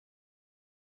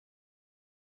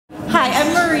Hi,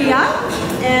 I'm Maria,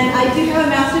 and I do have a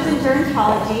master's in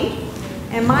gerontology,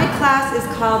 and my class is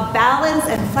called Balance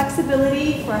and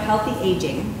Flexibility for Healthy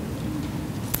Aging.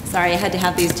 Sorry, I had to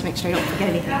have these to make sure I don't forget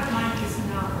anything. That mic is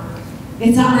not working.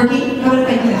 It's not working? How would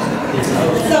I do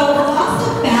that? So loss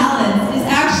of balance is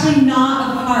actually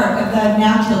not a part of the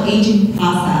natural aging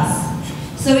process.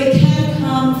 So it can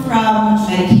come from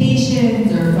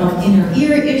medications or from inner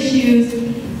ear issues,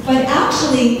 but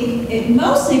actually it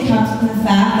mostly comes from the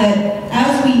fact that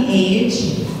as we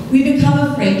age, we become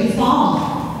afraid to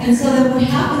fall. And so then what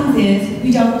happens is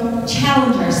we don't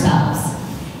challenge ourselves.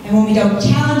 And when we don't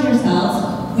challenge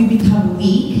ourselves, we become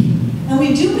weak, and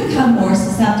we do become more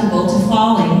susceptible to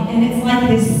falling, and it's like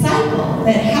this cycle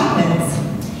that happens.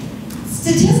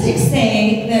 Statistics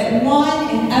say that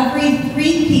 1 in every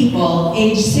 3 people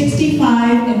aged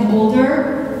 65 and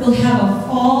older will have a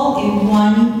fall in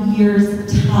 1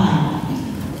 year's time.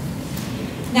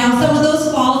 Now, some of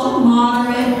those falls are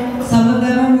moderate, some of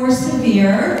them are more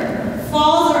severe.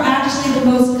 Falls are actually the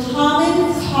most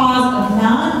common cause of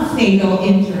non-fatal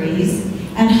injuries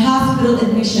and hospital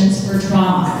admissions for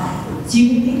trauma. So you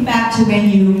can think back to when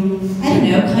you, I don't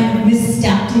know, kind of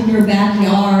misstepped in your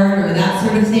backyard or that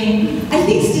sort of thing. I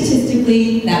think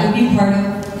statistically that would be part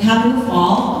of having a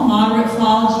fall. A moderate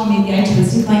fall, gee, maybe I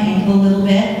twisted my ankle a little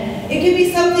bit. It could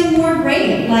be something more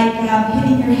great, like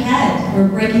hitting your head or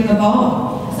breaking a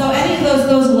bone. So any of those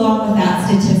goes along with that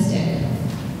statistic.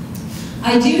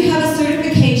 I do have a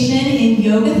certification in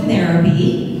yoga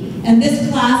therapy, and this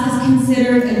class is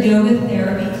considered a yoga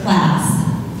therapy class.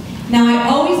 Now, I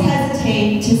always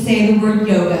hesitate to say the word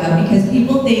yoga because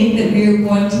people think that we're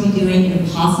going to be doing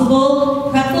impossible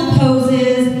pretzel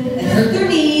poses that hurt their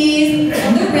knees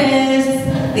and their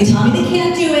wrists. They tell me they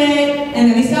can't do it, and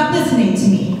then they stop listening to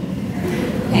me.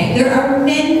 Okay, there are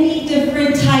many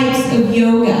different types of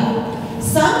yoga.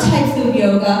 Some types of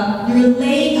yoga, you're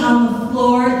laying on the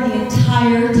floor the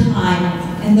entire time,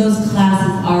 and those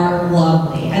classes are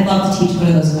lovely. I'd love to teach one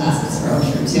of those classes for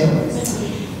sure too.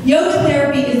 Yoga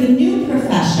therapy is a new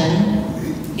profession.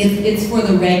 It's for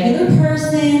the regular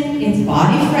person, it's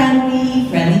body friendly,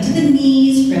 friendly to the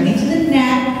knees, friendly to the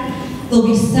neck. There'll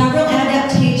be several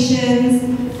adaptations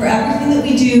for everything that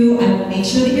we do. I will make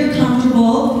sure that you're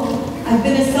comfortable. I've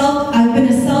been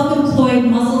a self-employed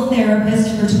muscle therapist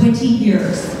for 20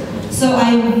 years. So I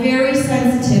am very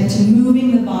sensitive to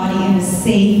moving the body in a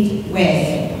safe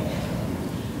way.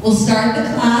 We'll start the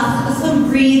class with some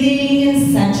breathing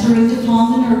and centering to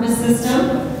calm the nervous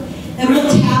system. Then we'll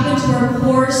tap into our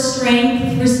core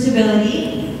strength for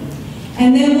stability.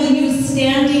 And then we'll use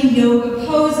standing yoga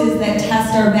poses that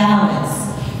test our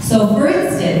balance. So for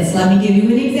instance, let me give you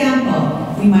an example.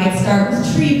 We might start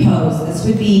with tree pose. This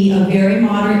would be a very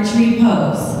moderate tree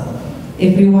pose.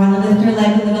 If we want to lift our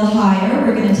leg a little higher,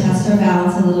 we're going to test our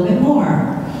balance a little bit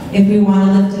more. If we want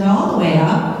to lift it all the way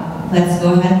up, let's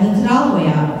go ahead and lift it all the way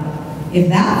up. If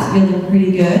that's feeling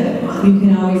pretty good, we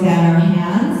can always add our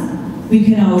hands. We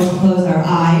can always close our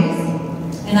eyes.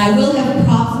 And I will have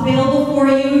props available for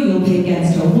you. You'll be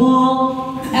against a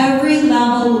wall. Every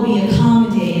level will be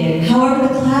accommodated. However,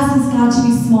 the class has got to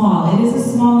be small. It is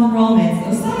a small enrollment,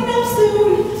 so sign up soon.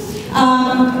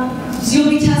 So you'll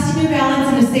be testing your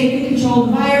balance in a safe and controlled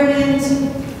environment. I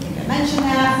think I mentioned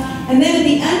that. And then at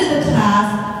the end of the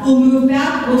class, we'll move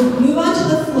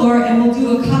onto the floor and we'll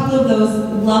do a couple of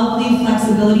those lovely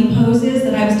flexibility poses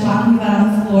that I was talking about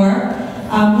on the floor.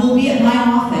 We'll be at my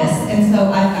office, and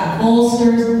so I've got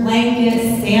bolsters,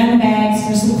 blankets, sandbags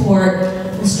for support.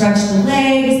 We'll stretch the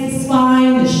legs, the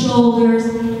spine, the shoulders.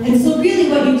 And so really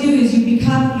what you do is you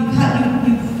come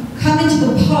into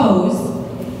the pose,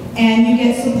 and you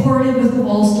get supported with a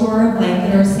bolster or a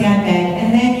blanket or a sandbag,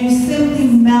 and then you simply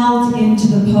melt into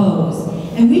the pose.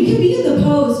 And we can be in the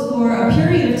pose for a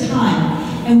period of time.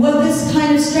 And what this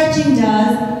kind of stretching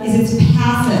does is it's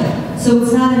passive. So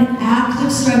it's not an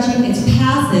active stretching, it's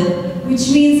passive, which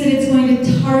means that it's going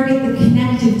to target the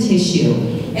connective tissue.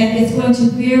 And it's going to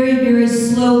very, very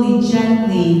slowly,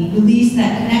 gently release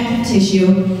that connective tissue,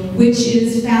 which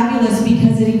is fabulous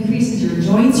because it increases your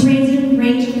joints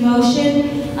range of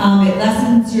motion. It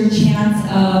lessens your chance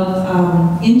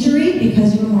of injury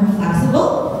because you're more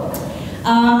flexible.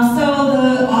 So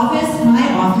the office,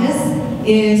 my office,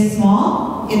 is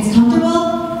small, it's comfortable,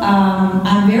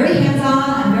 I'm very hands-on,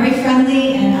 I'm very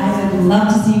friendly, and I would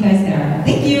love to see you guys there.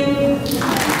 Thank you.